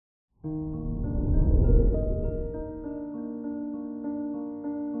Good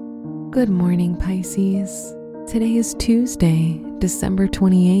morning, Pisces. Today is Tuesday, December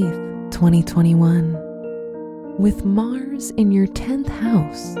 28th, 2021. With Mars in your 10th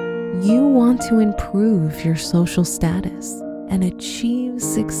house, you want to improve your social status and achieve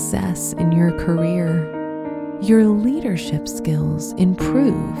success in your career. Your leadership skills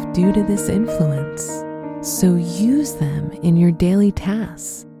improve due to this influence, so use them in your daily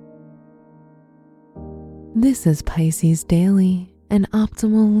tasks. This is Pisces Daily, an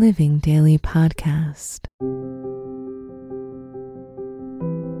optimal living daily podcast.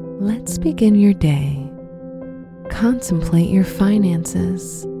 Let's begin your day. Contemplate your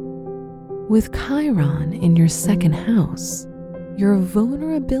finances. With Chiron in your 2nd house, your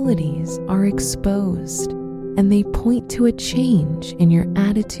vulnerabilities are exposed and they point to a change in your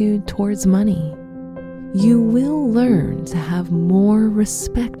attitude towards money. You will learn to have more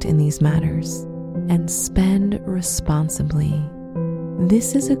respect in these matters and spend responsibly.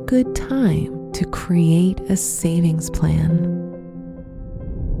 This is a good time to create a savings plan.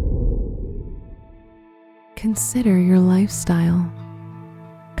 Consider your lifestyle.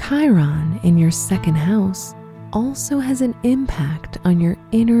 Chiron in your 2nd house also has an impact on your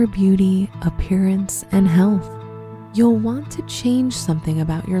inner beauty, appearance, and health. You'll want to change something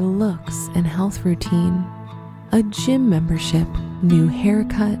about your looks and health routine. A gym membership, new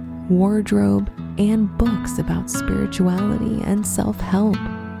haircut, wardrobe, and books about spirituality and self-help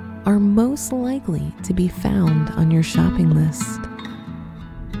are most likely to be found on your shopping list.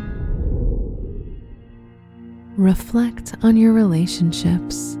 Reflect on your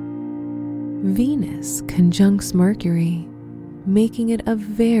relationships. Venus conjuncts Mercury, making it a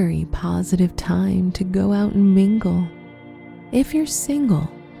very positive time to go out and mingle. If you're single,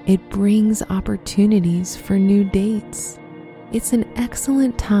 it brings opportunities for new dates. It's an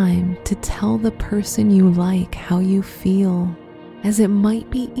excellent time to tell the person you like how you feel, as it might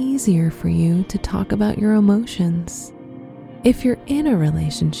be easier for you to talk about your emotions. If you're in a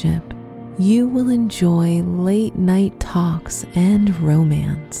relationship, you will enjoy late night talks and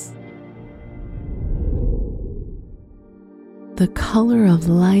romance. The color of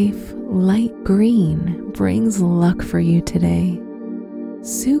life, light green, brings luck for you today.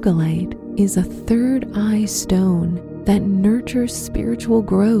 Sugilite is a third eye stone that nurtures spiritual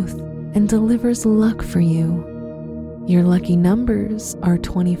growth and delivers luck for you. Your lucky numbers are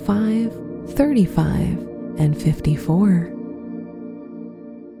 25, 35, and 54.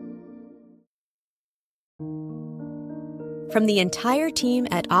 From the entire team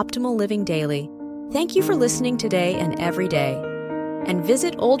at Optimal Living Daily, thank you for listening today and every day. And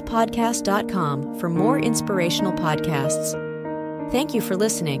visit oldpodcast.com for more inspirational podcasts. Thank you for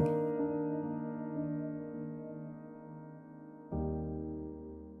listening.